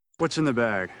What's in the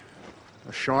bag?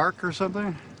 A shark or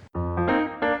something?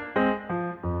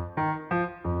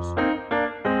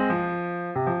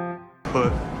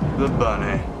 Put the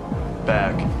bunny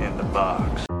back in the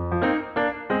box.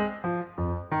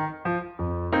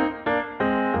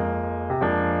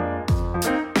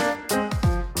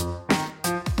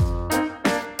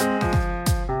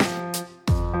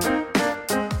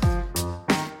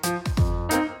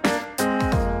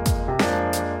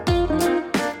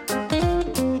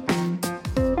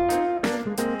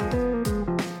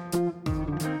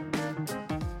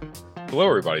 Hello,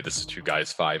 everybody. This is Two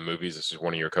Guys, Five Movies. This is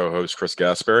one of your co-hosts, Chris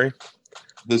Gaspari.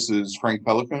 This is Frank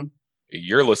Pelican.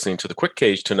 You're listening to The Quick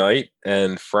Cage tonight.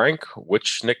 And Frank,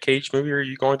 which Nick Cage movie are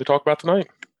you going to talk about tonight?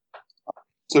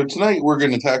 So tonight we're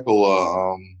going to tackle,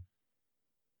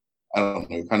 I don't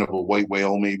know, kind of a white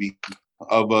whale maybe,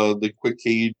 of the Quick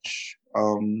Cage,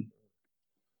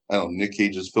 Nick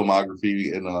Cage's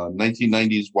filmography in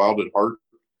 1990s Wild at Heart,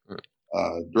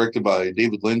 directed by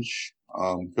David Lynch.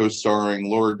 Co-starring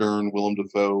Laura Dern, Willem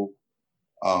Dafoe,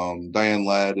 Diane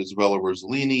Ladd, Isabella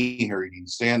Rossellini, Harry Dean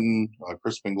Stanton,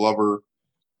 Crispin Glover,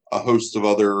 a host of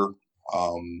other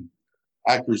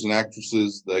actors and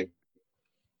actresses that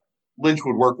Lynch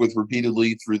would work with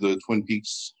repeatedly through the Twin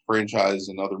Peaks franchise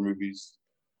and other movies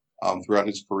throughout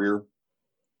his career.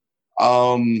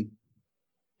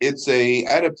 It's a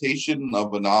adaptation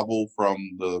of a novel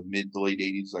from the mid to late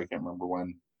 80s. I can't remember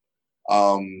when.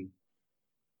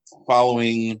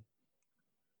 Following,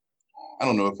 I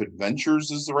don't know if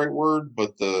adventures is the right word,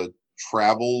 but the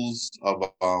travels of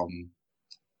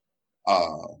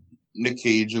Nick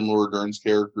Cage and Laura Dern's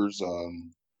characters,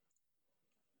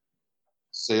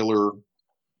 Sailor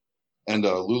and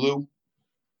Lulu,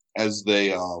 as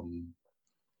they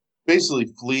basically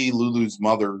flee Lulu's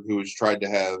mother, who has tried to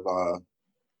have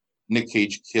Nick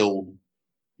Cage killed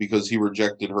because he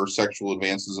rejected her sexual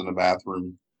advances in the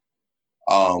bathroom.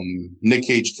 Nick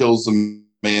Cage kills the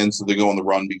man, so they go on the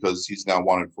run because he's now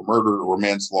wanted for murder or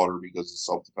manslaughter because of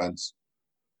self-defense.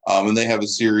 And they have a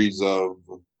series of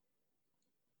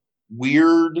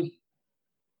weird,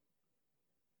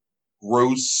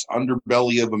 gross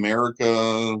underbelly of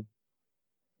America,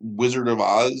 Wizard of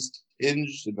Oz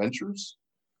hinged adventures,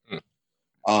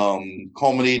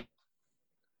 culminating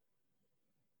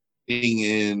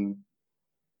in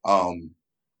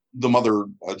the mother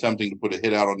attempting to put a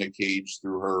hit out on Nick Cage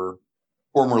through her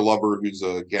former lover, who's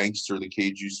a gangster that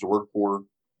Cage used to work for.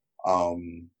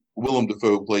 Willem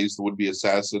Dafoe plays the would-be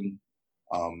assassin.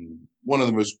 One of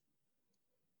the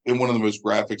most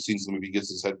graphic scenes in the movie, gets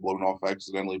his head blown off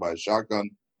accidentally by a shotgun.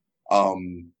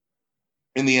 In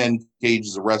the end, Cage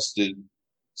is arrested,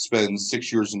 spends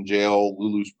 6 years in jail.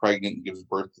 Lulu's pregnant and gives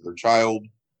birth to their child.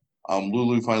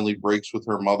 Lulu finally breaks with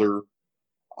her mother.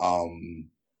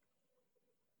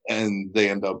 And they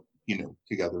end up,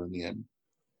 together in the end.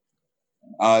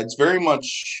 It's very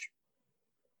much,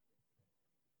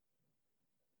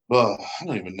 I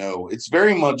don't even know. It's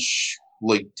very much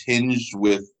like tinged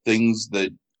with things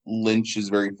that Lynch is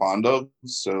very fond of.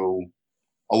 So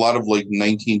a lot of like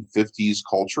 1950s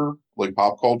culture, like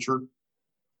pop culture,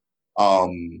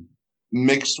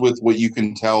 mixed with what you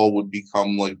can tell would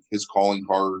become like his calling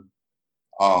card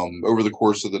over the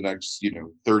course of the next,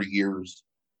 30 years.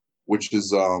 Which is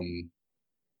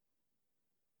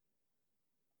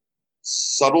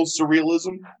subtle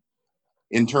surrealism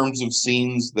in terms of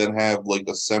scenes that have like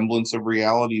a semblance of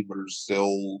reality but are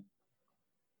still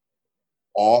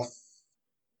off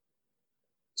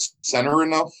center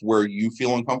enough where you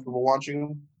feel uncomfortable watching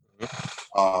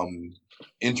them.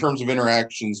 In terms of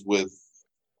interactions with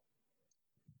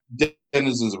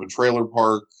denizens of a trailer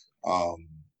park,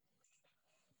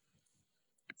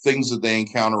 things that they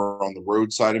encounter on the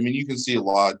roadside. I mean, you can see a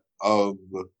lot of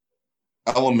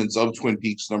elements of Twin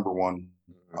Peaks #1,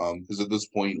 because at this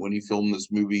point, when he filmed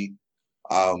this movie,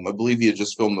 I believe he had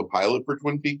just filmed the pilot for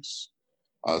Twin Peaks.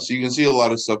 So you can see a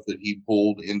lot of stuff that he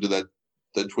pulled into the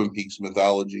Twin Peaks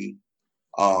mythology,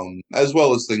 as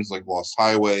well as things like Lost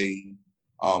Highway,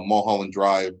 Mulholland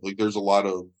Drive. Like, there's a lot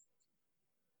of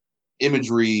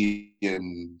imagery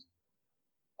and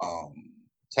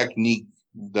technique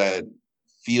that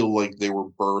feel like they were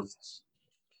birthed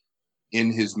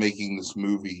in his making this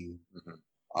movie.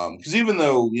 Because even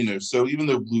though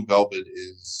Blue Velvet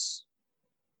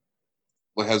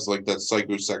has like that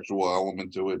psychosexual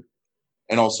element to it,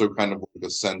 and also kind of like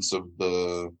a sense of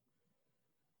the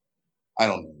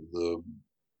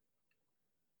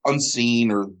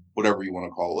unseen or whatever you want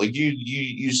to call it. Like you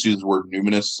used to use the word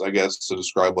numinous, I guess, to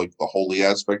describe like the holy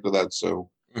aspect of that.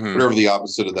 So whatever the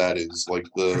opposite of that is, like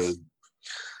the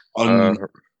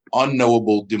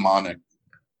unknowable demonic,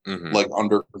 like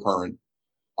undercurrent.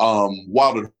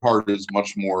 Wild at Heart is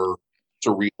much more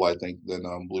surreal, I think, than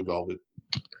Blue Velvet.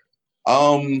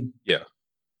 Yeah.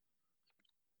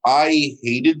 I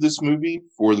hated this movie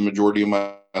for the majority of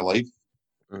my life.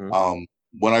 Mhm.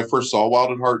 When I first saw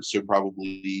Wild at Heart, so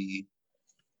probably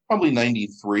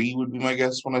 93 would be my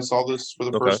guess when I saw this for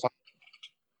the Okay. first time.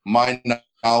 My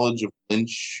knowledge of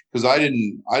Lynch, because I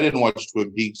didn't watch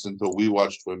Twin Peaks until we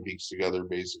watched Twin Peaks together,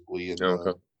 basically in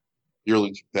Okay. the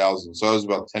early 2000s. So I was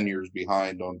about 10 years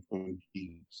behind on Twin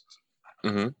Peaks.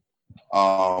 hmm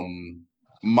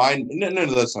No,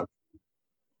 that's not.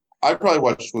 I probably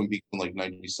watched Twin Peaks in like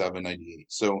 97,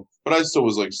 98. So, but I still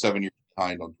was like 7 years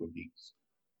behind on Twin Peaks.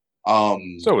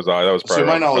 So was I. That was probably So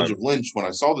my around the knowledge time. of Lynch when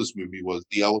I saw this movie was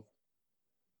the Elephant.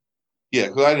 Yeah,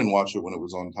 because I didn't watch it when it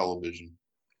was on television.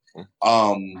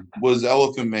 Was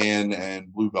Elephant Man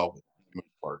and Blue Velvet for the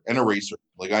most part, and Eraser.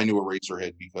 Like I knew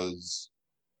Eraserhead because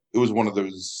it was one of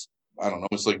those, I don't know,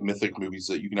 it's like mythic movies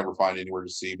that you can never find anywhere to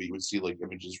see, but you would see like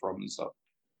images from and stuff.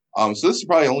 So this is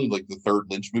probably only like the third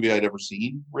Lynch movie I'd ever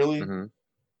seen, really. hmm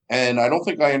And I don't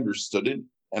think I understood it,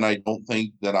 and I don't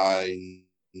think that I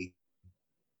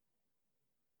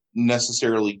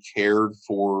necessarily cared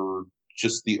for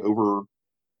just the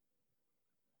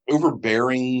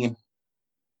overbearing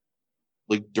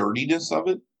like dirtiness of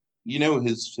it. You know,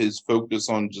 his focus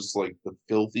on just like the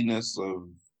filthiness of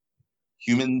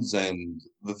humans and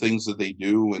the things that they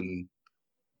do, and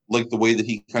like the way that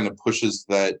he kind of pushes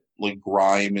that like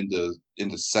grime into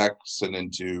sex and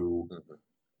into hmm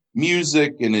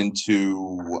music and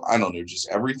into, I don't know, just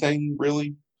everything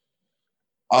really.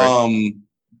 Right.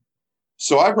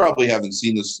 So I probably haven't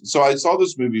seen this. So I saw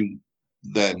this movie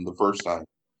then the first time,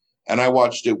 and I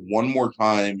watched it one more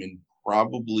time in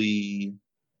probably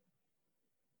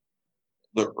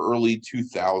the early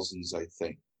 2000s, I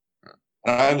think.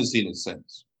 And I haven't seen it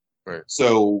since. Right.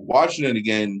 So watching it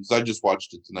again, because I just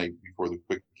watched it tonight before the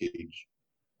quick cage.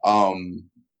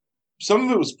 Some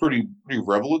of it was pretty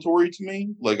revelatory to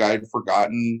me. Like I'd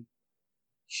forgotten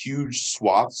huge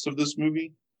swaths of this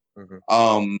movie.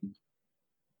 hmm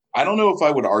I don't know if I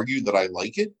would argue that I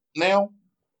like it now,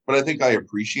 but I think I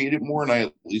appreciate it more, and I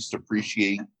at least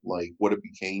appreciate like what it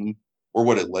became or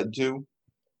what it led to.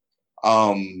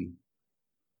 Um,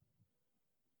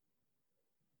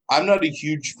 I'm not a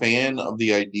huge fan of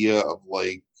the idea of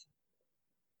like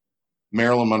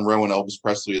Marilyn Monroe and Elvis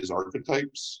Presley as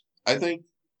archetypes.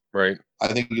 Right. I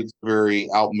think it's a very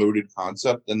outmoded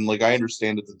concept, and like I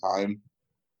understand at the time,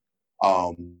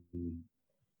 um,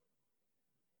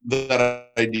 that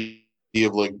idea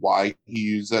of like why he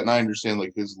used that, and I understand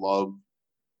like his love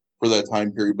for that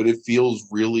time period, but it feels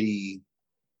really,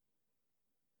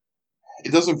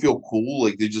 it doesn't feel cool.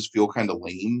 Like they just feel kind of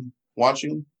lame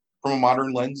watching from a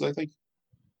modern lens. I think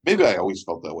maybe I always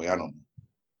felt that way. I don't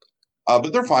know.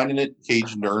 But they're finding it.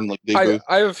 Cage and Dern, like they both.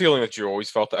 I have a feeling that you always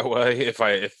felt that way.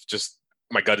 If just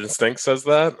my gut instinct says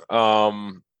that.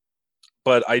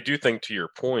 But I do think to your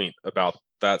point about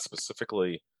that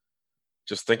specifically,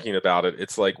 just thinking about it,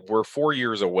 it's like we're 4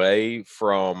 years away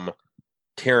from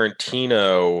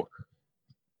Tarantino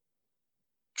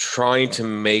trying to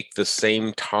make the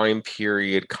same time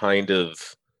period kind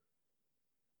of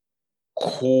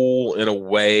cool in a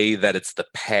way that it's the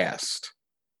past.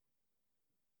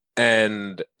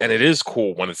 And it is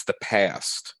cool when it's the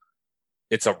past.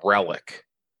 It's a relic.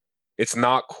 It's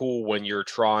not cool when you're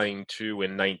trying to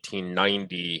in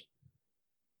 1990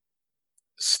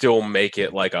 still make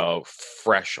it like a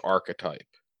fresh archetype.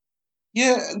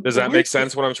 Yeah, Does that make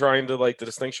sense what I'm trying to like the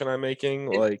distinction I'm making?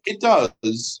 Like it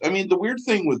does. I mean, the weird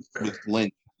thing with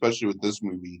Lynch, especially with this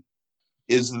movie,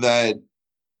 is that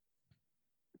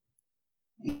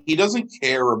he doesn't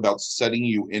care about setting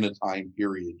you in a time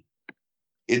period.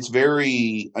 It's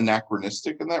very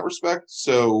anachronistic in that respect.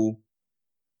 So,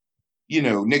 you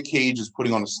know, Nick Cage is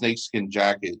putting on a snakeskin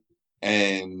jacket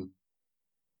and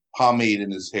pomade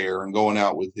in his hair and going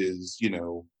out with his, you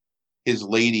know, his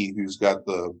lady who's got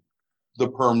the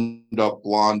permed up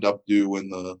blonde updo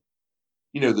and the,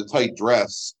 you know, the tight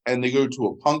dress, and they go to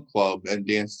a punk club and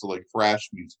dance to like thrash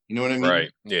music. You know what I mean?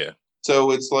 right, yeah,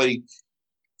 So it's like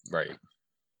right,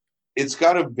 it's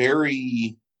got a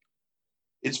very,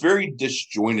 it's very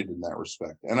disjointed in that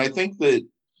respect. And I think that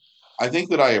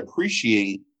I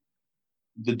appreciate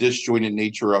the disjointed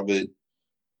nature of it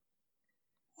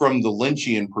from the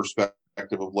Lynchian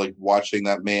perspective of like watching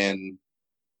that man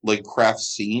like craft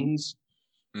scenes.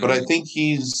 But I think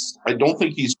I don't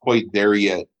think he's quite there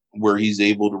yet where he's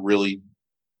able to really,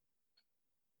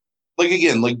 like,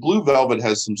 again, like Blue Velvet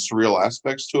has some surreal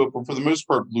aspects to it, but for the most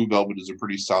part, Blue Velvet is a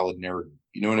pretty solid narrative.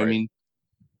 You know what I Right. mean?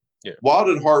 Yeah. Wild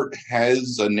at Heart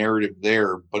has a narrative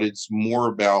there, but it's more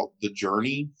about the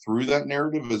journey through that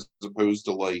narrative as opposed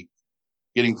to like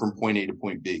getting from point A to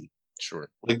point B. Sure.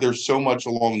 Like there's so much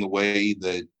along the way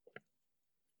that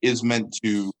is meant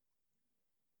to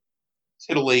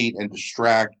titillate and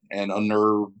distract and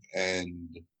unnerve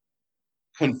and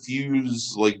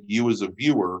confuse like you as a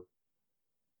viewer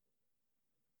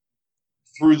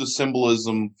through the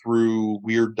symbolism, through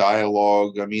weird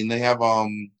dialogue. I mean, they have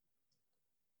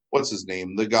what's his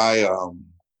name? The guy I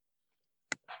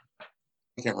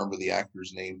can't remember the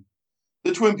actor's name.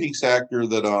 The Twin Peaks actor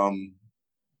that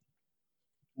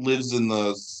lives in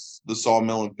the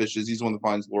sawmill and fishes. He's the one that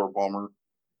finds Laura Palmer.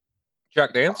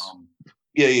 Jack Nance?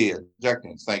 Yeah. Jack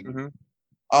Nance, thank you.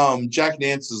 Mm-hmm. Jack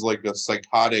Nance is like a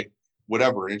psychotic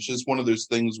whatever. And it's just one of those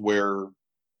things where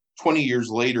 20 years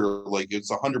later, like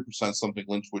it's 100% something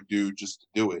Lynch would do just to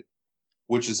do it,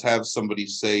 which is have somebody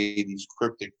say these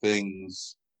cryptic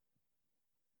things.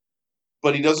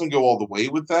 But he doesn't go all the way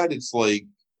with that. It's like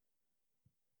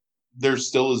there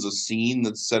still is a scene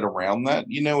that's set around that,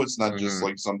 you know, it's not just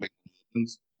like something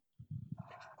happens.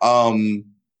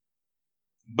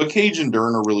 But Cage and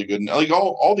Dern are really good. Like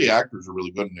all the actors are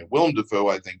really good in it. Willem Dafoe,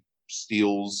 I think,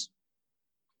 steals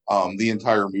the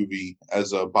entire movie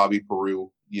as a Bobby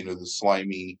Peru, you know, the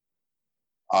slimy,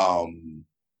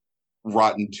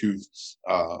 rotten-toothed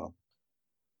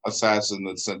assassin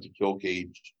that's sent to kill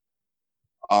Cage.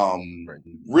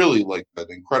 Really like that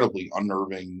incredibly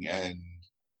unnerving and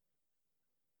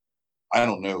I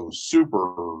don't know,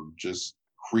 super just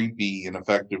creepy and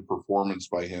effective performance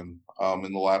by him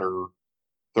in the latter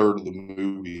third of the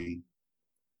movie.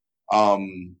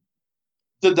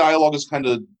 The dialogue is kind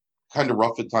of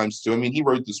rough at times too. I mean, he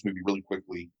wrote this movie really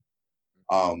quickly.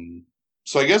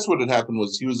 So I guess what had happened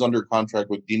was he was under contract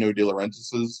with Dino De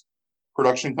Laurentiis's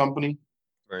production company,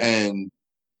 Right. and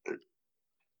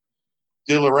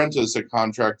De Laurentiis had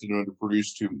contracted him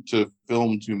to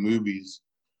film 2 movies,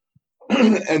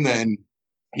 and then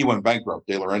he went bankrupt,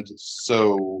 De Laurentiis.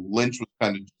 So Lynch was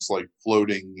kind of just like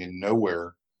floating in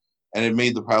nowhere, and it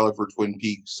made the pilot for Twin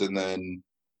Peaks, and then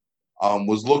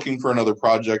was looking for another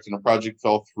project, and a project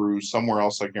fell through somewhere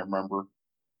else, I can't remember,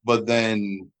 but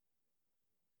then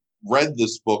read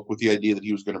this book with the idea that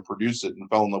he was going to produce it and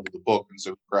fell in love with the book, and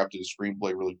so crafted a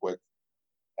screenplay really quick,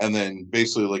 and then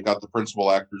basically like got the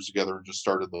principal actors together and just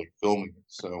started like filming it.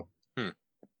 So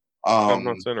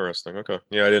That's interesting. Okay.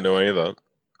 Yeah, I didn't know any of that.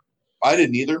 I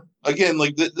didn't either. Again,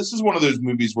 like this is one of those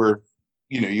movies where,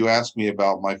 you know, you ask me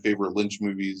about my favorite Lynch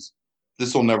movies,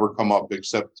 this will never come up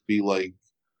except to be like,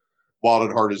 Wild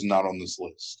at Heart is not on this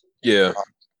list. Yeah.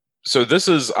 So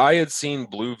I had seen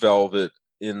Blue Velvet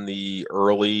in the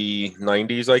early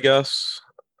 90s, I guess.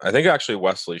 I think actually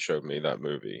Wesley showed me that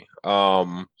movie.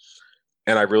 And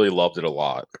I really loved it a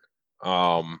lot.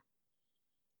 And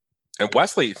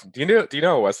Wesley, do you know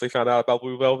how Wesley found out about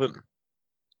Blue Velvet?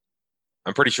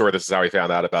 I'm pretty sure this is how he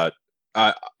found out about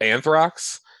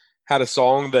Anthrax had a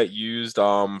song that used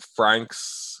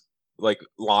Frank's like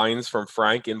lines from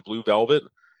Frank in Blue Velvet.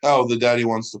 Oh, the daddy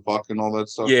wants to fuck and all that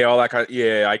stuff. Yeah, all that kind of,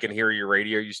 yeah, I can hear your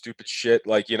radio, you stupid shit.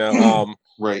 Like, you know,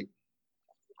 right.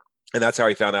 And that's how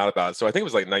he found out about it. So I think it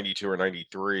was like 92 or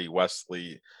 93,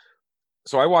 Wesley.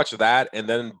 So I watched that, and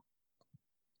then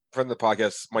from the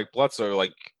podcast, Mike Bledsoe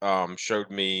like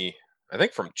showed me, I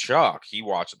think from Chuck, he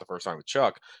watched it the first time with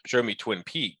Chuck, showed me Twin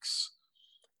Peaks.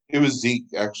 It was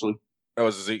Zeke, actually. That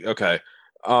was Zeke. Okay.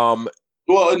 Well,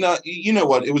 no, you know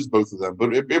what? It was both of them,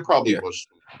 but it probably was.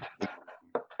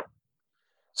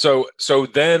 So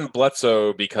then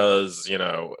Bledsoe, because, you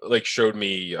know, like showed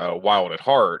me Wild at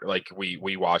Heart, like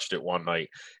we watched it one night.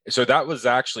 So that was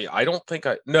actually, I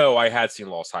had seen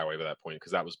Lost Highway by that point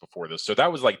because that was before this. So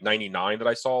that was like 99 that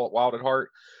I saw Wild at Heart.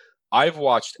 I've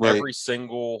watched every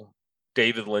single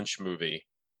David Lynch movie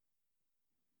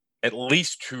at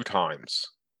least 2 times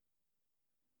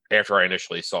after I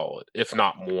initially saw it, if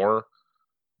not more,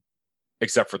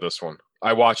 except for this one.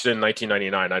 I watched it in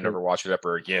 1999. I never watched it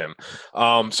ever again.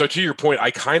 So to your point, I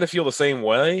kind of feel the same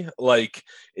way. Like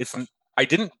I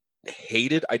didn't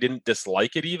hate it. I didn't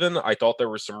dislike it even. I thought there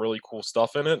was some really cool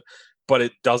stuff in it, but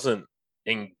it doesn't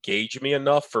engage me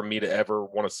enough for me to ever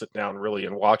want to sit down really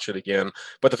and watch it again.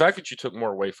 But the fact that you took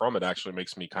more away from it actually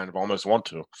makes me kind of almost want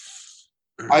to.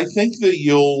 I think that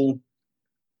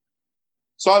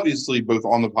so obviously both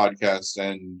on the podcast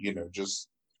and, you know, just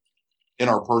in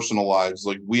our personal lives,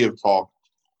 like we have talked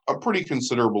a pretty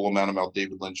considerable amount about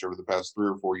David Lynch over the past 3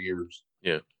 or 4 years.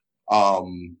 Yeah.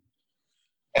 And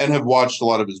have watched a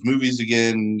lot of his movies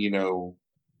again, you know,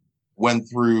 went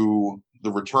through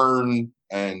The Return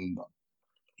and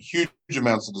huge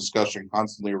amounts of discussion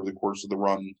constantly over the course of the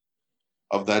run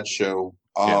of that show.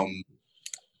 Yeah.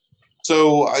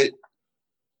 So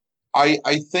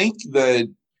I think that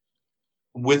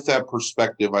with that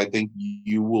perspective, I think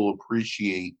you will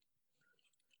appreciate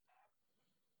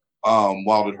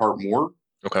Wild at Heart more.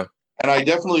 Okay. And I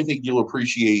definitely think you'll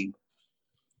appreciate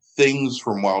things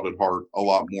from Wild at Heart a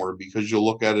lot more, because you'll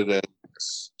look at it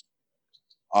as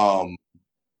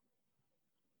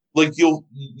like you'll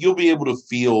be able to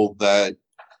feel that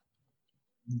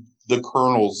the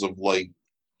kernels of, like,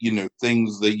 you know,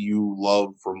 things that you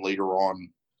love from later on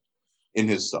in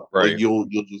his stuff. Right. Like you'll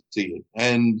just see it.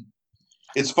 And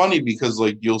it's funny because,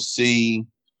 like, you see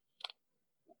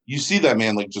that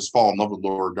man, like, just fall in love with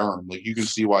Laura Dern. Like, you can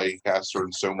see why he cast her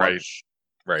in so much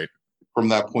Right. from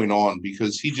that point on,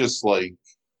 because he's just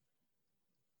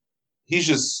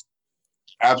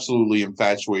absolutely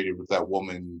infatuated with that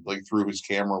woman, like, through his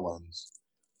camera lens.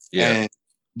 Yeah. And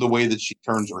the way that she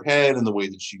turns her head, and the way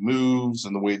that she moves,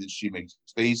 and the way that she makes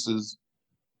faces.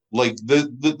 Like,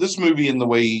 this movie, in the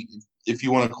way, if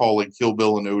you want to call, like, Kill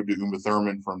Bill an ode to Uma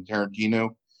Thurman from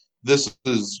Tarantino,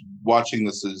 watching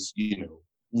this is, you know,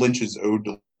 Lynch's ode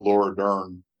to Laura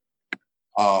Dern.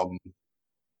 And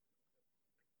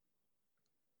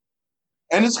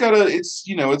it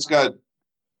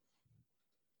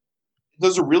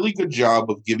does a really good job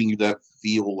of giving you that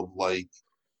feel of, like,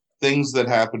 things that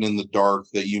happen in the dark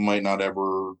that you might not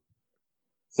ever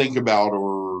think about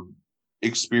or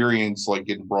experience, like,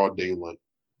 in broad daylight.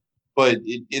 But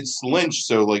it's Lynch,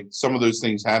 so, like, some of those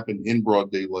things happen in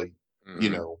broad daylight, you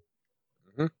know,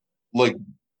 like,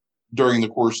 during the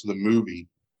course of the movie.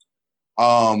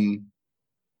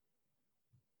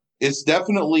 It's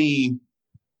definitely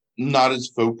not as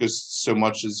focused so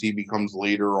much as he becomes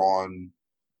later on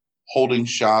holding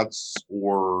shots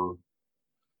or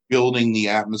building the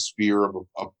atmosphere of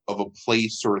a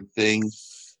place or a thing,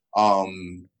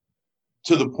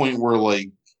 to the point where, like,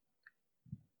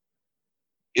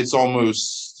 it's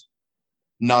almost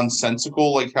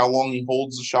nonsensical, like, how long he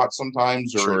holds the shot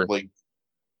sometimes, or Sure. like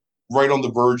right on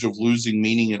the verge of losing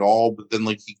meaning at all, but then,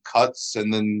 like, he cuts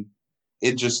and then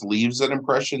it just leaves that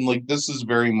impression. Like, this is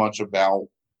very much about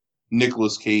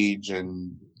Nicolas Cage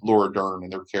and Laura Dern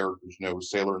and their characters, you know,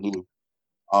 Sailor and Lulu.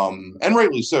 And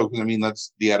rightly so, because, I mean,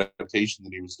 that's the adaptation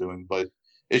that he was doing. But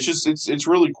it's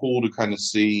really cool to kind of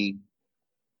see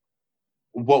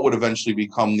what would eventually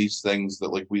become these things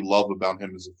that, like, we love about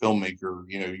him as a filmmaker.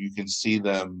 You know, you can see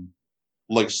them,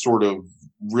 like, sort of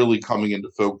really coming into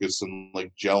focus and,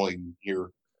 like, gelling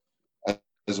here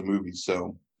as a movie.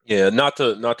 So Yeah, not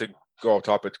to go off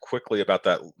topic quickly about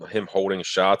that, him holding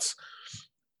shots.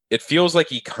 It feels like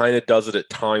he kind of does it at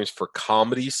times for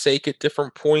comedy's sake at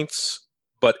different points,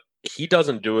 but he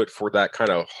doesn't do it for that kind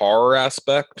of horror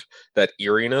aspect, that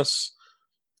eeriness.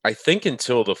 I think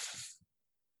until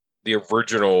the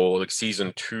original, like,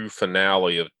 season 2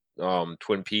 finale of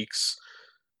Twin Peaks,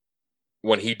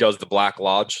 when he does the Black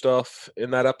Lodge stuff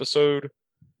in that episode,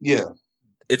 yeah,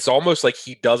 it's almost like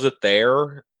he does it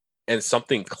there and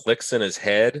something clicks in his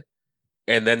head,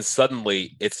 and then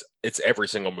suddenly it's every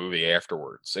single movie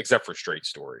afterwards, except for Straight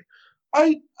Story.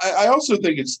 I also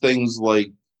think it's things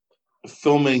like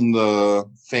filming the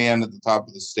fan at the top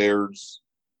of the stairs,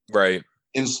 Right.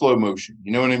 in slow motion.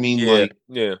 You know what I mean?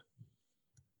 Yeah.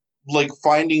 Like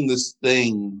finding this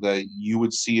thing that you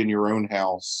would see in your own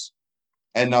house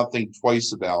and not think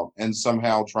twice about, and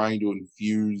somehow trying to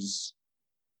infuse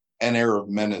an air of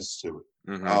menace to it.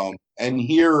 Mm-hmm. And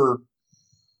here,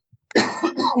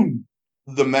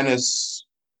 the menace.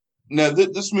 Now,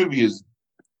 this movie is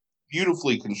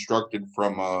beautifully constructed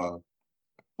from a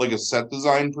set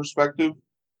design perspective,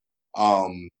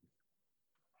 and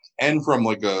from,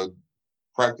 like, a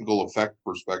practical effect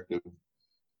perspective,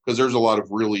 because there's a lot of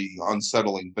really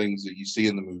unsettling things that you see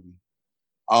in the movie.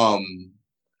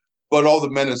 But all the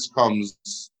menace comes,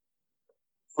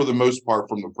 for the most part,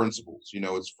 from the principals. You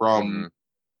know, it's from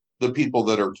the people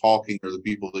that are talking, or the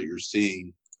people that you're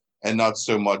seeing, and not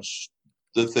so much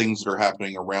the things that are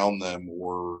happening around them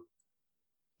or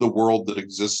the world that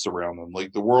exists around them.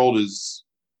 Like, the world is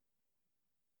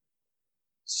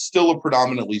still a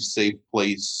predominantly safe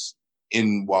place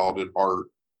in Wild at Heart,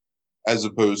 as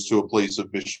opposed to a place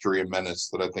of mystery and menace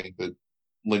that I think that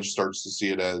Lynch starts to see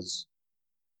it as,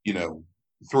 you know,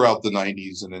 throughout the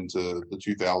 90s and into the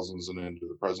 2000s and into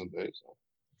the present day.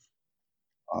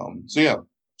 So yeah.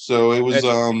 So it was,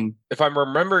 if I'm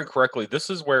remembering correctly, this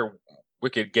is where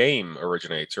Wicked Game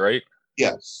originates, right?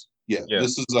 Yes. Yeah.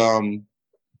 This is, I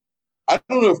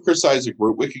don't know if Chris Isaak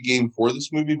wrote Wicked Game for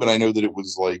this movie, but I know that it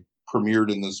was, like,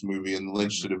 premiered in this movie, and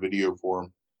Lynch did a video for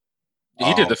him.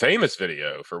 He did the famous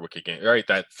video for Wicked Game, right?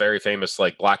 That very famous,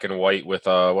 like black and white with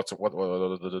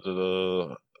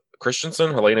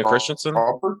Christensen, Helena Christensen.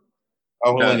 Crawford?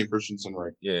 Oh, Yeah. Helena Christensen,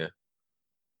 right? Yeah,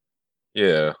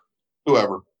 yeah.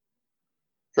 Whoever.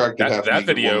 That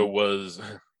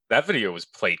video was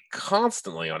played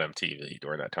constantly on MTV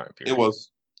during that time period. It was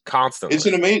constantly.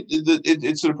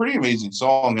 It's a pretty amazing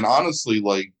song, and honestly,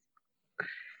 like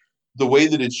the way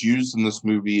that it's used in this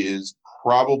movie is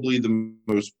probably the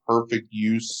most perfect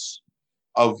use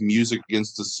of music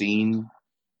against the scene.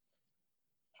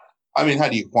 I mean, how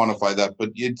do you quantify that?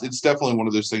 But it's definitely one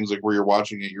of those things like where you're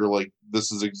watching it, you're like,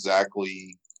 this is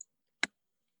exactly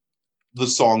the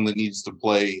song that needs to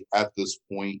play at this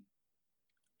point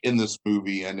in this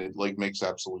movie, and it like makes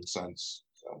absolute sense.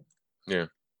 So yeah.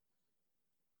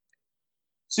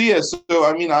 So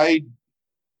I mean, I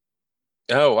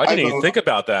didn't even think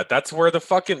about that. That's where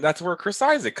Chris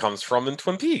Isaac comes from in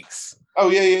Twin Peaks. Oh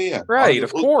yeah. Right,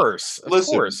 of course.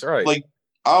 Right. Like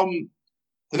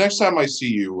the next time I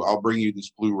see you, I'll bring you this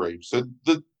Blu-ray. So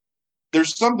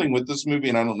there's something with this movie,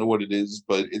 and I don't know what it is,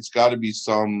 but it's got to be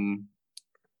some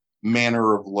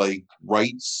manner of like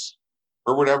rights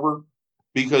or whatever,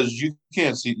 because you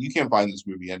can't find this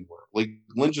movie anywhere. Like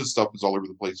Lynch's stuff is all over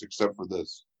the place except for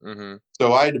this. Mm-hmm.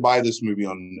 So I had to buy this movie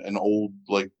on an old,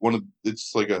 like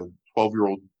it's like a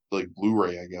 12-year-old like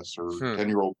Blu-ray, I guess, or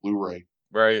 10-year-old Blu-ray.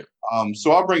 Right.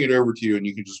 So I'll bring it over to you, and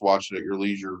you can just watch it at your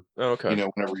leisure. Oh, okay.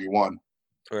 Whenever you want.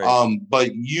 Right.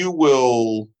 But you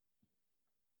will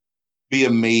be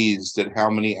amazed at how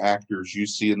many actors you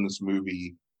see in this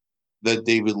movie that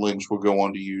David Lynch will go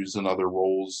on to use in other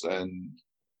roles, and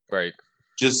right.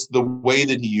 Just the way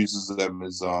that he uses them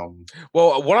is well,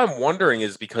 what I'm wondering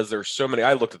is because there's so many.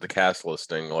 I looked at the cast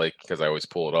listing, like, because I always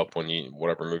pull it up when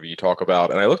whatever movie you talk about,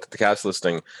 and I looked at the cast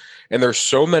listing, and there's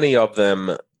so many of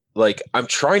them. Like,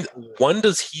 when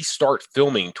does he start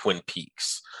filming Twin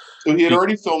Peaks? So he had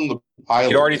already filmed the pilot.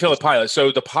 He'd already filmed the pilot. So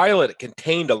the pilot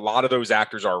contained a lot of those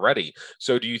actors already.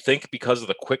 So do you think because of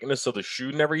the quickness of the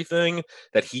shoot and everything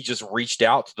that he just reached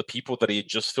out to the people that he had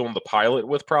just filmed the pilot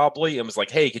with probably and was like,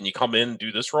 hey, can you come in and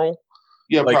do this role?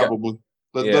 Yeah, like, probably.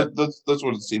 That's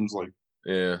what it seems like.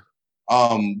 Yeah.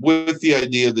 With the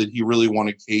idea that he really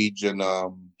wanted Cage and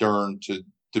Dern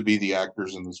to be the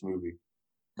actors in this movie.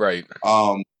 Right.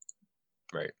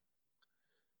 Right.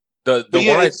 The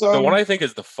one I think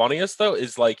is the funniest though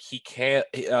is like he can't.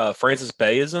 Frances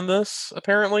Bay is in this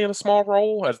apparently in a small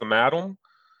role as the madam.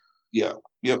 Yeah.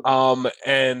 Yep. But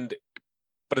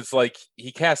it's like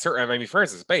he cast her. I mean,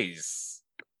 Frances Bay's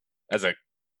as a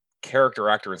character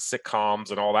actor in sitcoms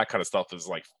and all that kind of stuff is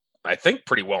like I think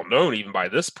pretty well known even by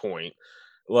this point.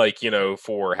 Like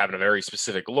for having a very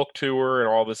specific look to her and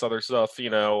all this other stuff.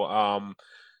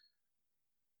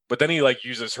 But then he like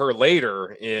uses her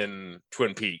later in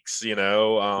Twin Peaks, in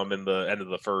the end of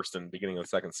the first and beginning of the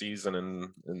second season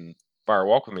and Fire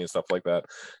Walk with Me and stuff like that.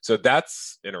 So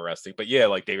that's interesting. But yeah,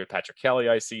 like David Patrick Kelly,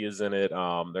 I see is in it.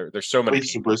 There's so many.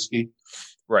 Grace Zabriskie.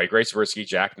 Right, Grace Zabriskie,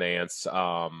 Jack Nance,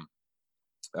 of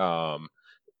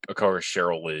course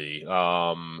Cheryl Lee.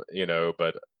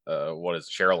 But what is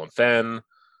it? Sherilyn Fenn?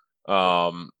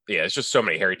 It's just so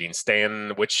many. Harry Dean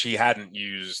Stanton, which he hadn't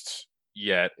used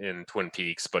yet in Twin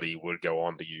Peaks, but he would go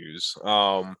on to use.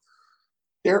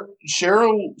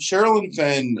 Sherilyn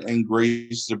Fenn and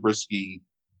Grace Zabriskie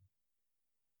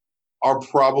are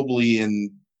probably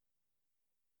in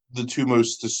the two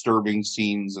most disturbing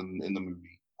scenes in the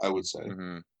movie, I would say.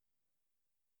 Mm-hmm.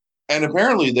 And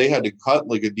apparently they had to cut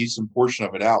like a decent portion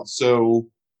of it out. So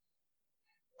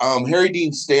Harry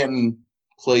Dean Stanton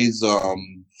plays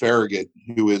Farragut,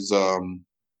 who is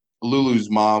Lulu's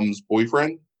mom's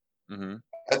boyfriend. Mm-hmm.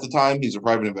 At the time, he's a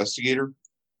private investigator.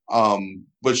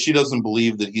 But she doesn't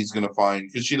believe that he's going to find,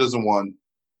 because she doesn't want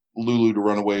Lulu to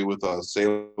run away with a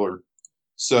sailor.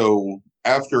 So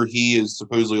after he is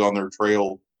supposedly on their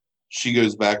trail, she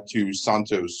goes back to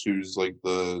Santos, who's like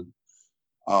the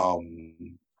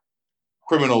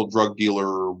criminal drug dealer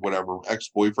or whatever,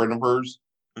 ex-boyfriend of hers.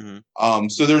 Mm-hmm.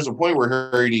 So there's a point where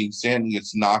Harry Dean Stanton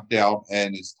gets knocked out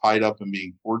and is tied up and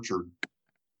being tortured.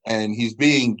 And he's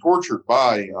being tortured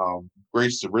by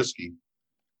Grace Zabriskie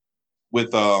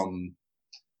with the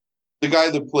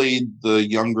guy that played the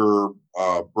younger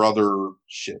brother.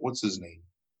 Shit, what's his name?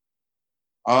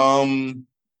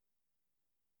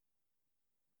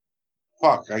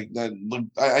 Fuck, I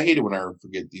hate it when I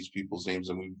forget these people's names,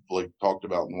 and we've like talked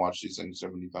about and watched these things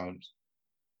so many times.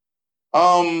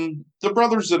 The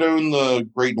brothers that own the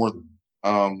Great Northern.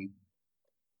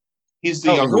 He's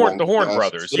the Oh, younger one. the with Horn glasses.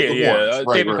 brothers. The Yeah, Horns.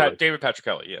 Right, right. David Patrick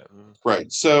Kelly. Yeah.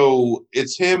 Right. So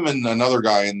it's him and another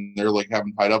guy, and they're like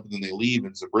having tied up, and then they leave,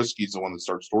 and Zabrisky's the one that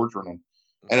starts torturing him.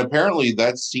 And apparently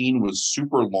that scene was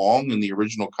super long in the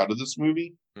original cut of this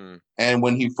movie. And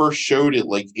when he first showed it,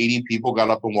 like 80 people got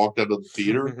up and walked out of the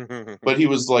theater. But he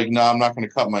was like, "No, I'm not going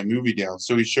to cut my movie down."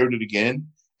 So he showed it again,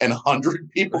 and 100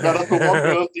 people got up and walked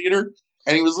out of the theater.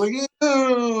 And he was like,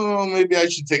 "Oh, maybe I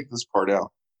should take this part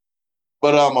out."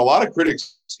 But a lot of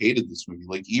critics hated this movie.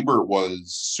 Like Ebert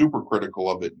was super critical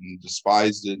of it and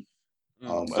despised it.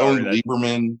 Owen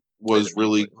Lieberman was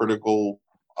really critical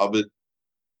of it.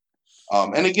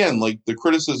 And again, like the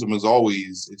criticism is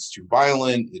always, it's too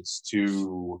violent, it's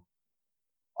too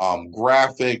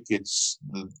graphic, it's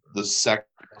the sex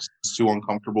is too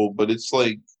uncomfortable. But it's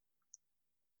like,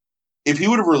 if he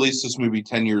would have released this movie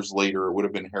 10 years later, it would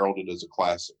have been heralded as a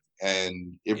classic,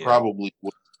 and it probably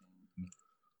would.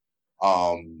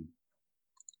 I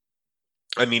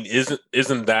mean,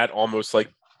 isn't that almost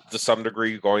like to some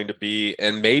degree going to be,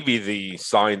 and maybe the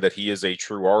sign that he is a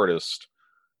true artist?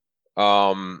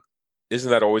 Isn't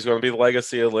that always going to be the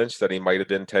legacy of Lynch, that he might have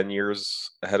been 10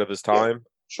 years ahead of his time? Yeah,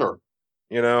 sure.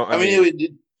 You know, I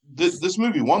mean this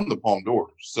movie won the Palme d'Or,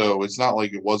 so it's not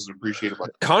like it wasn't appreciated by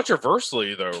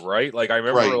controversially though, right? Like I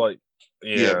remember, like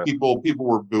people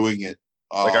were booing it.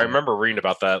 Like I remember reading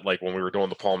about that, like when we were doing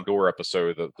the Palme d'Or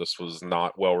episode, that this was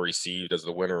not well received as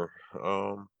the winner.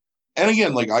 And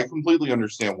again, like I completely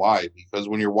understand why, because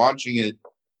when you're watching it,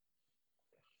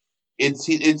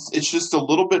 it's just a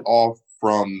little bit off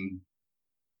from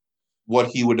what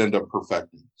he would end up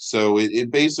perfecting. So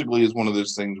it basically is one of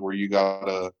those things where you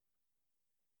gotta.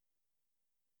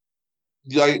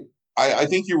 I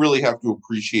think you really have to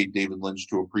appreciate David Lynch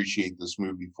to appreciate this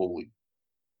movie fully.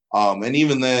 And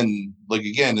even then, like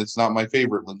again, it's not my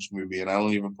favorite Lynch movie, and I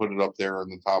don't even put it up there in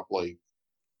the top like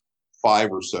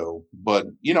 5 or so. But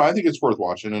you know, I think it's worth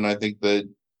watching, and I think that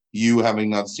you, having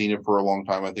not seen it for a long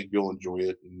time, I think you'll enjoy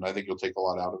it, and I think you'll take a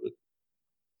lot out of it.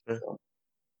 Yeah.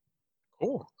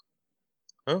 Cool.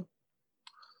 Huh.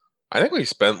 I think we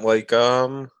spent like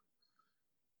close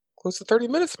to 30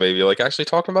 minutes, maybe, like actually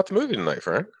talking about the movie tonight,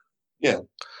 Frank. Yeah.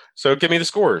 So give me the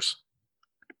scores.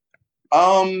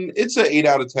 It's an 8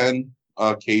 out of 10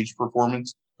 Cage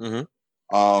performance.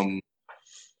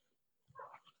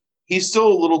 He's still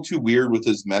a little too weird with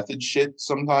his method shit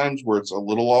sometimes, where it's a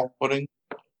little off-putting.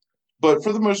 But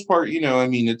for the most part, you know, I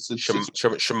mean, it's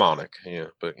shamanic, yeah,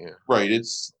 but yeah, right.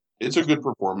 It's a good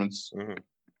performance.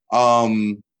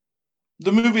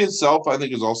 The movie itself, I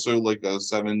think, is also like a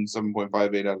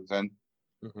 7.5, 8 out of 10.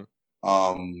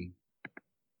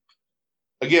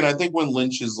 Again, I think when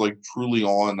Lynch is like truly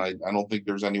on, I don't think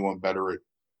there's anyone better at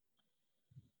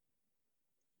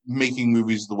making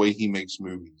movies the way he makes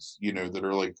movies, you know, that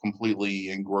are like completely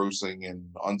engrossing and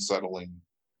unsettling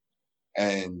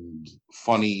and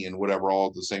funny and whatever all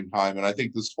at the same time. And I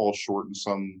think this falls short in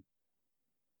some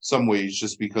ways,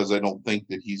 just because I don't think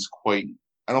he quite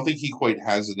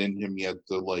has it in him yet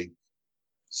to like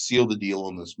seal the deal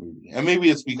in this movie. And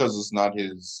maybe it's because it's not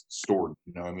his story,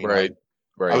 you know. I mean, right.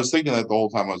 I was thinking that the whole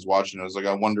time I was watching. I was like,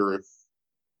 I wonder if,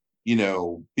 you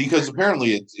know, because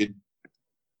apparently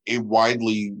it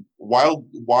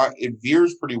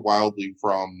veers pretty wildly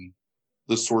from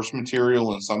the source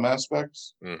material in some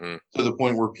aspects, to the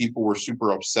point where people were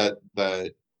super upset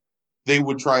that they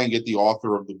would try and get the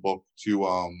author of the book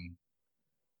to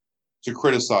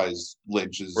criticize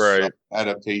Lynch's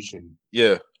adaptation.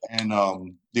 Yeah. And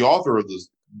the author of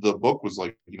the book was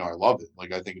like, you know, I love it.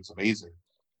 Like, I think it's amazing.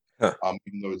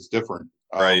 Even though it's different.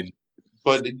 Right.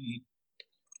 But,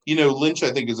 you know, Lynch, I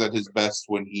think, is at his best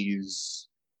when he's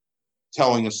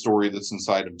telling a story that's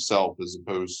inside himself, as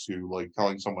opposed to like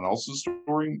telling someone else's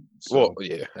story. So. Well,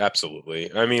 yeah,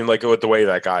 absolutely. I mean, like with the way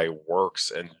that guy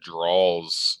works and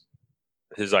draws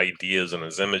his ideas and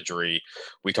his imagery,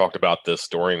 we talked about this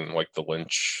during like the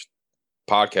Lynch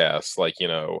podcast. Like, you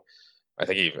know, I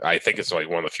think it's like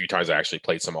one of the few times I actually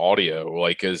played some audio,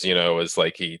 like, as you know, is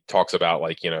like he talks about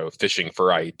like, you know, fishing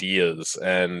for ideas,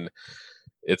 and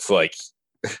it's like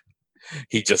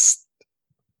he just,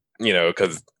 you know,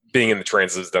 because being in the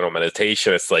transcendental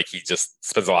meditation, it's like he just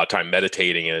spends a lot of time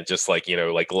meditating, and it just like, you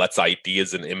know, like lets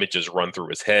ideas and images run through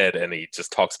his head, and he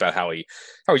just talks about how he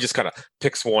just kind of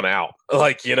picks one out,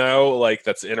 like, you know, like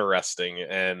that's interesting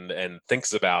and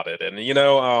thinks about it, and you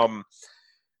know,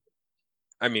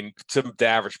 I mean, to the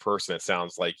average person, it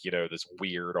sounds like, you know, this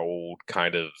weird old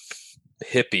kind of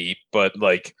hippie, but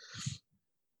like,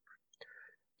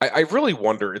 I really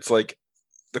wonder, it's like,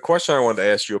 the question I wanted to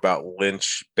ask you about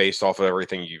Lynch, based off of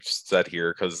everything you've said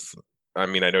here, because I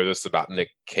mean, I know this is about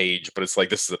Nick Cage, but it's like,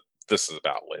 this is this is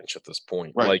about Lynch at this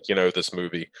point. Right. Like, this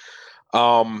movie.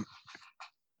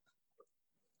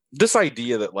 This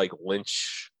idea that like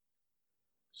Lynch.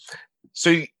 So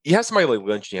you have somebody like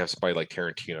Lynch and you have somebody like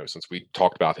Tarantino, since we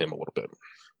talked about him a little bit.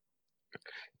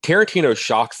 Tarantino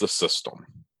shocks the system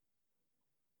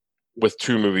with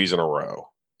 2 movies in a row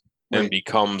and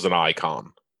becomes an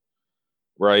icon,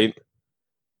 right?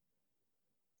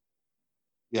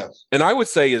 Yes. And I would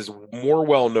say is more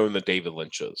well known than David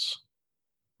Lynch is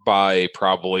by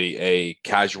probably a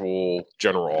casual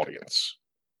general audience.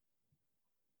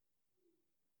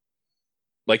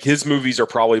 Like his movies are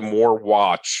probably more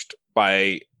watched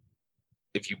by,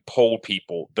 if you poll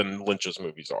people, than Lynch's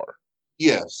movies are.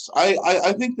 Yes,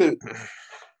 I think that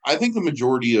the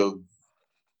majority of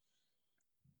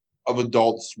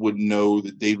adults would know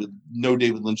David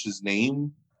Lynch's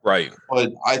name, right?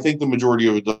 But I think the majority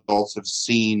of adults have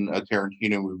seen a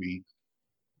Tarantino movie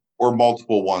or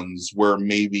multiple ones where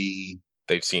maybe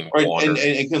they've seen one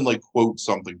and can like quote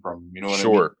something from him. You know what I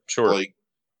mean? Sure. Like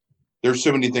there's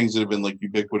so many things that have been like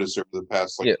ubiquitous over the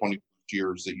past 20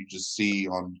 years that you just see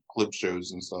on clip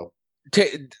shows and stuff.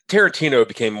 Tarantino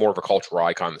became more of a cultural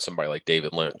icon than somebody like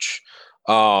David Lynch.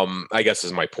 I guess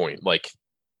is my point. Like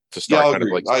to start kind of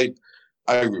like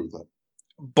I agree with that.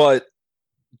 But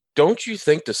don't you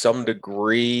think to some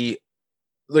degree,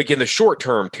 like in the short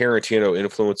term, Tarantino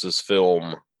influences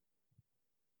film?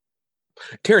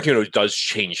 Tarantino does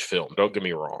change film. Don't get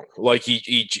me wrong. Like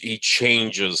he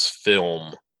changes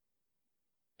film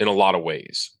in a lot of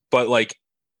ways. But like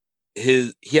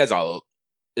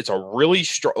it's a really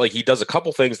strong, like he does a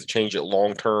couple things that change it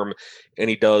long term, and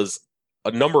he does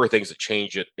a number of things that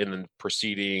change it in the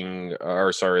preceding,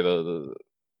 the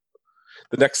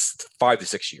next 5 to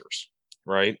 6 years,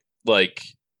 right? Like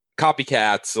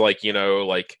copycats, like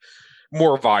like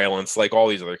more violence, like all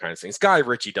these other kinds of things. Guy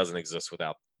Ritchie doesn't exist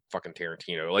without fucking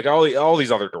Tarantino. Like all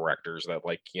these other directors that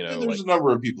there's a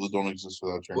number of people that don't exist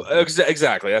without Tarantino. Well,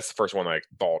 exactly. That's the first one I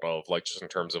thought of, like just in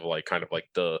terms of like kind of like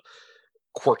the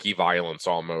quirky violence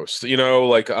almost,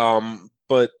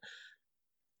 but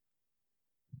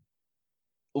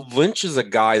Lynch is a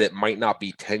guy that might not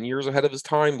be 10 years ahead of his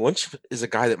time. Lynch is a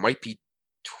guy that might be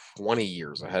 20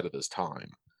 years ahead of his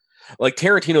time. Like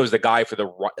Tarantino is the guy for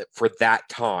that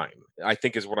time, I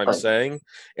think is what I'm saying.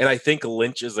 And I think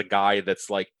Lynch is a guy that's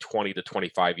like 20 to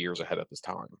 25 years ahead of his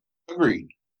time. Agreed.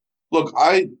 Look,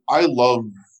 I love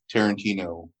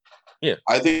Tarantino. Yeah.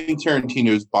 I think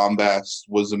Tarantino's bombast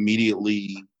was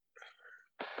immediately,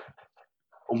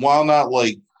 while not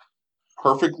like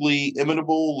perfectly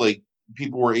imitable, like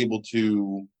people were able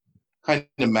to kind of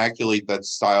immaculate that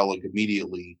style like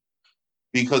immediately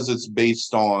because it's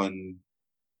based on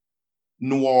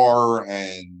noir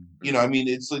and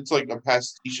it's like a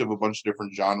pastiche of a bunch of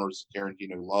different genres that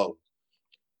Tarantino loved.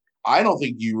 I don't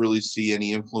think you really see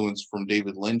any influence from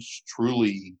David Lynch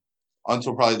truly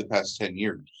until probably the past 10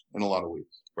 years in a lot of ways.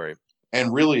 Right.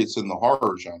 And really it's in the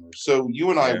horror genre. So you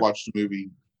and I watched the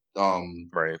movie.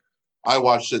 Right. I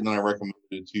watched it and then I recommended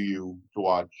it to you to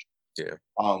watch. Yeah.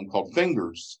 Called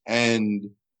Fingers. And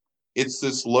it's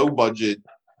this low budget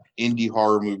indie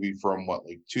horror movie from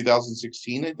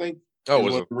 2016, I think. Oh,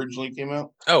 was when it originally came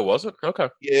out? Oh, was it? Okay.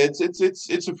 Yeah,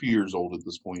 it's a few years old at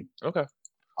this point. Okay.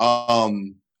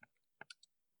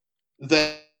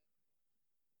 That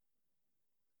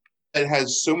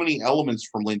has so many elements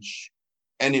from Lynch,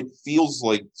 and it feels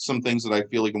like some things that I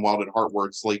feel like in Wild at Heart, where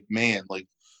it's like, man, like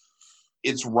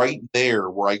it's right there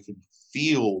where I can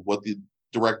feel what the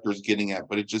director is getting at,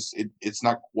 but it's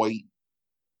not quite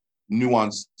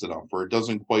nuanced enough, or it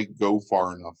doesn't quite go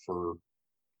far enough, or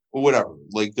whatever.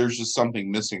 Like there's just something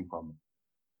missing from it.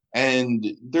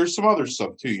 And there's some other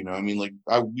stuff too, you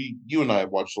and I have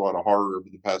watched a lot of horror over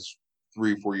the past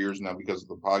 3 or 4 years now because of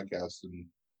the podcast, and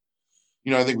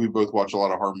I think we both watch a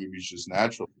lot of horror movies just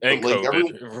naturally. And like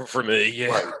COVID for me,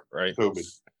 yeah, right. COVID.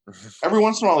 Every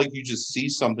once in a while, like you just see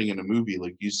something in a movie,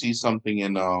 like you see something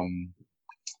in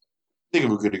think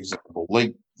of a good example,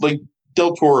 like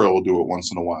Del Toro will do it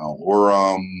once in a while, or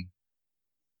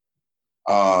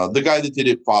the guy that did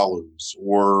It Follows,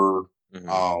 or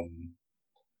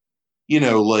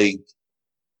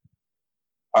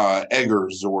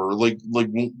Eggers, or like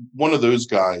one of those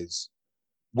guys,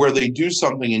 where they do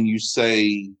something and you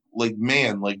say, like,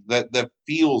 man, like that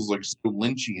feels like so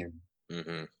Lynchian.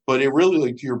 Mm-hmm. But it really,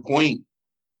 like to your point,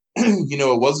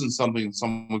 it wasn't something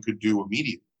someone could do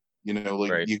immediately.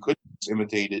 You couldn't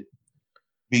imitate it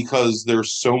because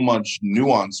there's so much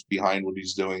nuance behind what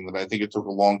he's doing that I think it took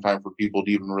a long time for people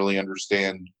to even really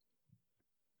understand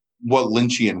what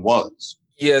Lynchian was.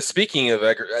 Yeah, speaking of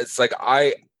Eggers, it's like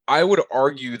I would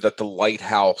argue that The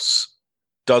Lighthouse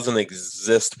doesn't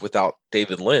exist without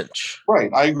David Lynch.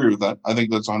 Right. I agree with that. I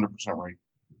think that's 100% right.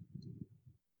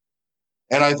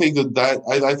 And I think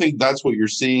I think that's what you're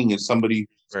seeing is somebody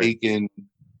Right. taken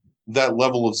that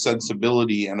level of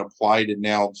sensibility and applied it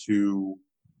now to,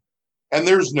 and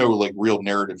there's no like real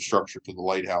narrative structure to The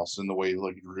Lighthouse in the way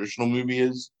like a traditional movie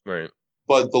is. Right.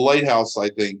 But The Lighthouse, I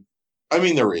think, I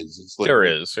mean, there is. It's like There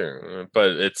is, yeah,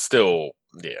 but it's still,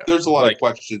 yeah. there's a lot like, of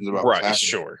questions about what's right,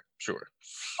 happening. sure.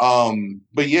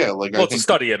 But yeah, like Well, I it's a think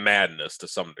study of madness to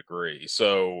some degree.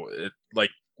 So,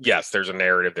 yes, there's a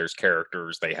narrative, there's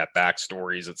characters, they have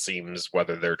backstories, it seems,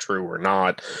 whether they're true or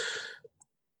not.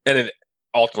 And it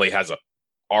ultimately has a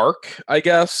arc, I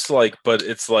guess. But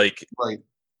it's like,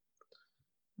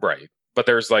 right. But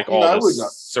there's like I mean, all I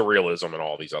this surrealism and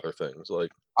all these other things. Like,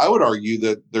 I would argue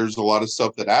that there's a lot of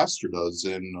stuff that Astor does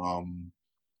in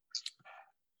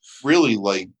really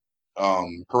like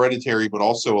Hereditary, but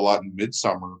also a lot in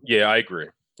Midsummer yeah, I agree.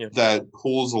 Yeah. that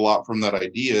pulls a lot from that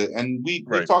idea. And we've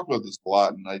Right. talked about this a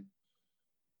lot, and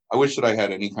I wish that I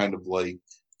had any kind of like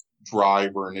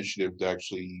drive or initiative to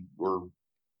actually, or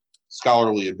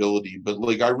scholarly ability, but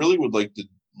like I really would like to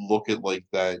look at like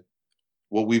that,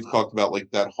 what we've talked about, like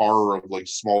that horror of like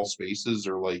small spaces,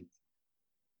 or like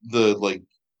the like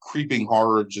creeping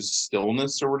horror of just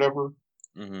stillness or whatever,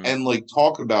 Mhm. and like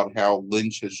talk about how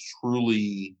Lynch has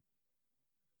truly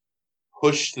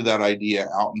pushed that idea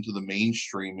out into the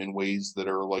mainstream in ways that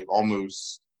are like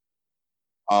almost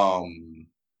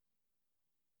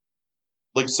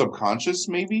like subconscious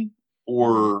maybe,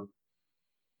 or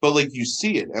but like you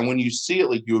see it, and when you see it,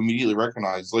 like you immediately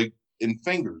recognize, like in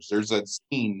Fingers, there's that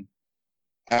scene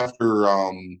after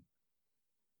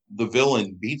the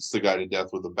villain beats the guy to death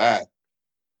with a bat,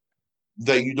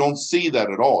 that you don't see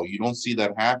that at all. You don't see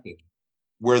that happen,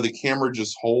 where the camera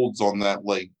just holds on that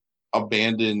like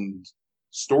abandoned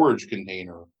storage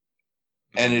container,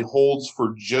 and it holds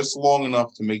for just long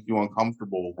enough to make you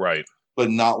uncomfortable, Right.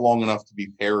 but not long enough to be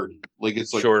parodied. Like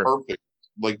it's like Sure. perfect,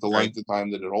 like the Right. length of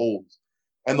time that it holds.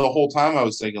 And the whole time I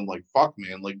was thinking, like, fuck,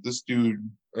 man, like this dude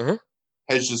Mhm.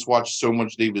 has just watched so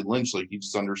much David Lynch, like he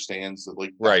just understands that,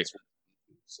 like, Right. that's what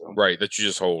so. Right, that you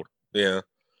just hold. Yeah.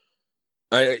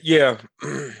 Yeah.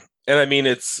 And I mean,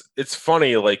 it's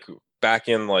funny, like back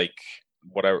in like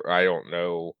whatever, I don't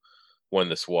know when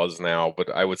this was now, but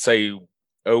I would say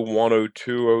 01,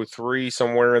 02, 03,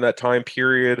 somewhere in that time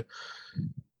period.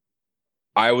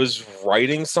 I was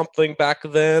writing something back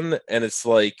then, and it's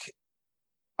like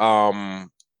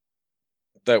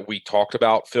that we talked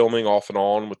about filming off and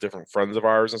on with different friends of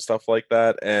ours and stuff like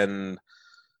that. And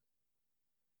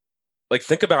like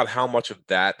think about how much of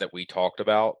that we talked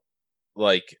about,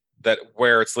 like that,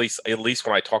 where it's at least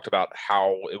when I talked about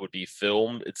how it would be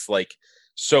filmed, it's like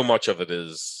so much of it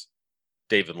is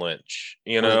David Lynch,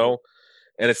 you know?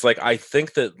 And it's like I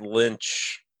think that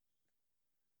Lynch,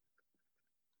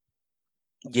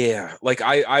 yeah, like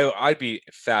I'd be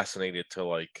fascinated to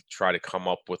like try to come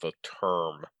up with a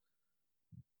term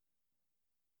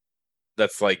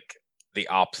that's like the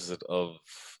opposite of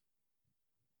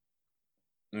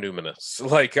numinous.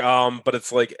 Like but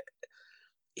it's like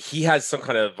he has some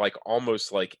kind of like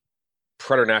almost like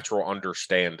preternatural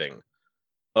understanding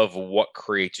of what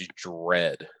creates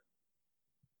dread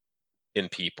in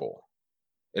people.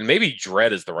 And maybe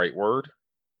dread is the right word.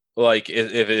 Like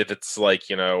if it's like,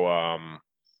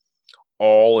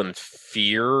 all in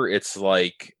fear, it's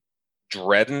like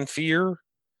dread and fear,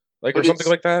 like, But or something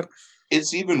like that.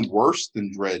 it's even worse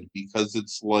than dread, because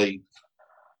it's like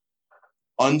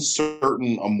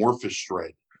uncertain amorphous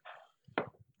dread.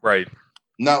 Right.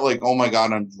 Not like, oh my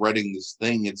god, I'm dreading this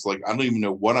thing. It's like I don't even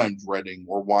know what I'm dreading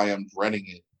or why I'm dreading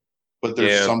it, but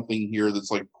there's Yeah. something here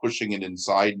that's like pushing it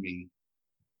inside me,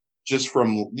 just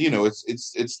from,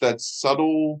 it's that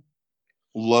subtle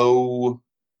low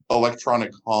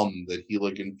electronic hum that he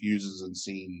like infuses in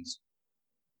scenes,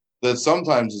 that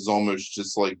sometimes is almost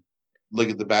just like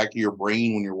at the back of your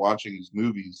brain when you're watching these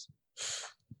movies.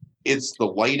 It's the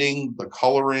lighting, the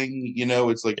coloring,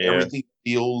 it's like Yeah. everything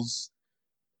feels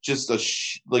just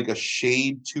like a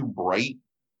shade too bright,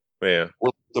 Yeah.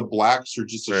 or the blacks are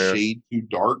just a Yeah. shade too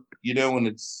dark, and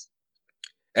it's.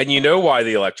 And you know why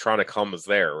the electronic hum is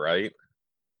there, right?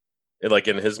 Like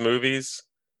in his movies,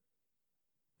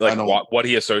 like what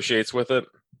he associates with it.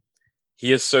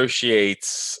 He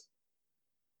associates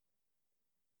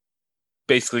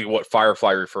basically what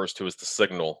Firefly refers to as the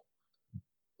signal.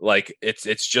 Like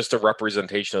it's just a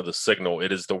representation of the signal.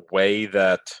 It is the way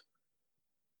that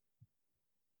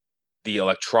the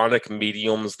electronic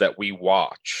mediums that we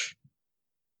watch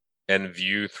and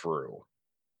view through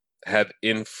have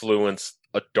influenced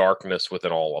a darkness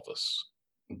within all of us.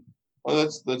 Well,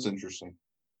 that's interesting.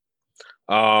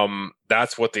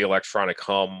 That's what the electronic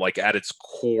hum, like at its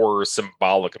core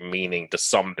symbolic meaning to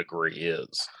some degree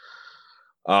is.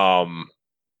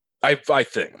 I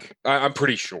think I'm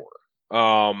pretty sure.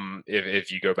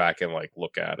 If you go back and like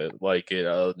look at it, like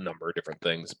a number of different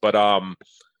things, but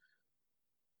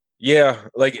yeah,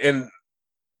 like, and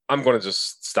I'm going to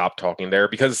just stop talking there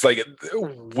because like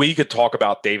we could talk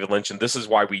about David Lynch, and this is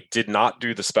why we did not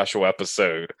do the special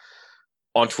episode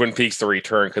on Twin Peaks: The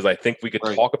Return, because I think we could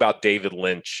talk about David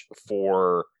Lynch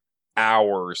for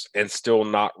hours and still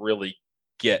not really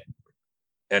get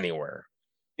anywhere.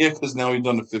 Yeah, because now we've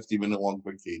done a 50-minute long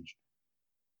Quick Cage.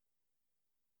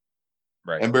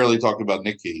 Right. And barely talked about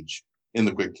Nick Cage in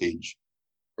the Quick Cage.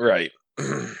 Right.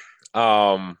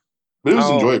 But it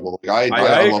was enjoyable. Like,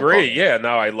 I agree. Yeah, no,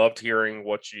 I loved hearing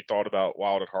what you thought about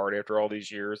Wild at Heart after all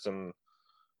these years, and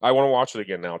I want to watch it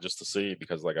again now just to see,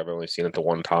 because like I've only seen it the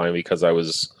one time because I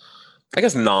was, I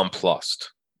guess,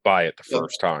 nonplussed by it the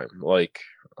first time. Like,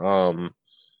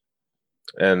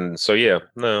 and so yeah,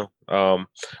 no.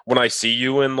 When I see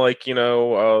you in like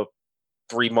 3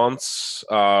 months,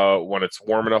 when it's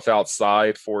warm enough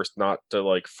outside for us not to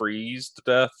like freeze to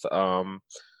death, I'll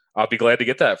be glad to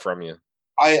get that from you.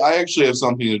 I actually have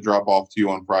something to drop off to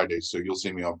you on Friday, so you'll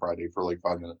see me on Friday for like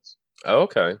 5 minutes. Oh,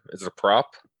 okay. Is it a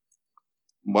prop?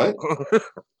 What?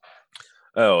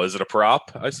 Oh, is it a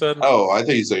prop? I said. Oh, I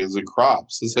think you say, is it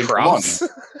crops? It's like, crops? Come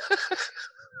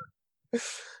on.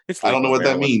 I don't know what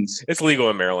that means. It's legal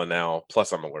in Maryland now.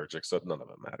 Plus, I'm allergic, so none of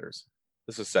it matters.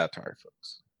 This is satire,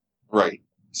 folks. Right,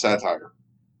 satire.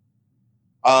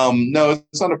 No,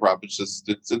 it's not a prop. It's just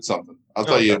it's something. I'll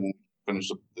tell you when we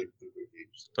finish up the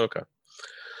games. Okay.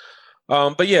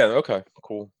 But yeah, okay,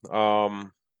 cool.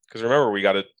 Because remember, we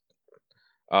got to.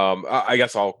 I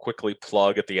guess I'll quickly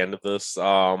plug at the end of this.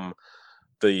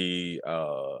 The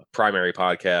primary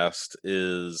podcast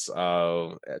is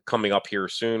coming up here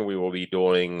soon. We will be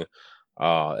doing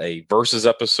a Versus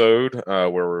episode where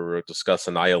we will discuss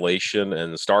Annihilation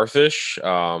and Starfish.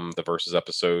 The Versus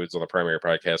episodes on the primary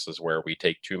podcast is where we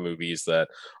take two movies that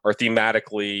are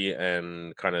thematically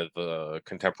and kind of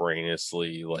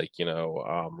contemporaneously, like,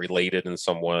 related in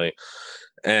some way,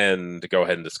 and to go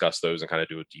ahead and discuss those and kind of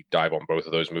do a deep dive on both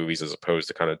of those movies as opposed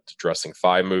to kind of addressing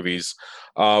 5 movies.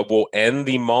 We'll end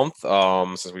the month,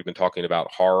 since we've been talking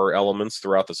about horror elements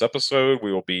throughout this episode,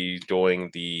 we will be doing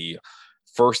the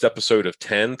first episode of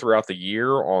 10 throughout the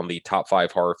year on the top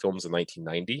 5 horror films in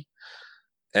 1990.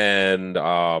 And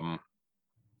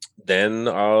then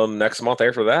next month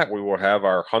after that, we will have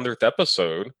our 100th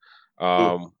episode.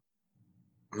 I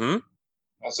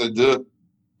said, do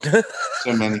it.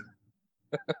 So many.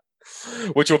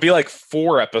 Which will be like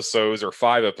 4 episodes or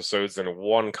 5 episodes in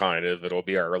one, kind of. It'll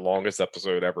be our longest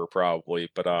episode ever, probably.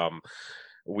 But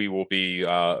we will be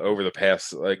over the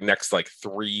past next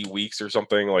 3 weeks or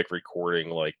something, like recording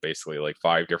basically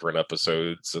 5 different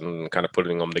episodes and kind of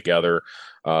putting them together.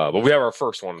 But we have our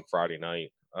first one Friday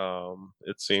night,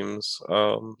 it seems.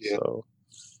 So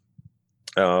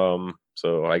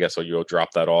I guess you'll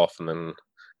drop that off and then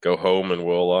go home, and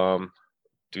we'll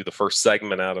do the first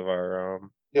segment out of our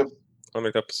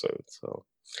 100th episode. So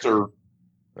sure.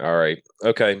 All right.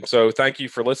 Okay. So thank you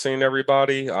for listening,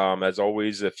 everybody. As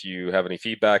always, if you have any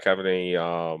feedback, have any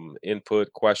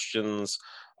input, questions,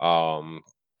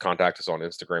 contact us on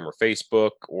Instagram or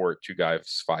Facebook, or at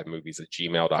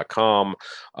 2guys5movies@gmail.com.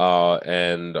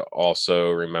 And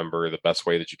also remember, the best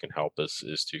way that you can help us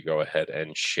is to go ahead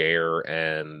and share,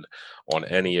 and on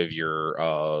any of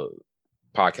your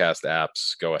podcast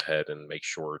apps, go ahead and make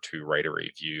sure to write a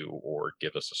review or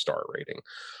give us a star rating.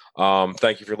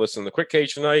 Thank you for listening to Quick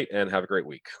Cage tonight, and have a great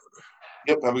week.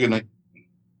 Yep, have a good night.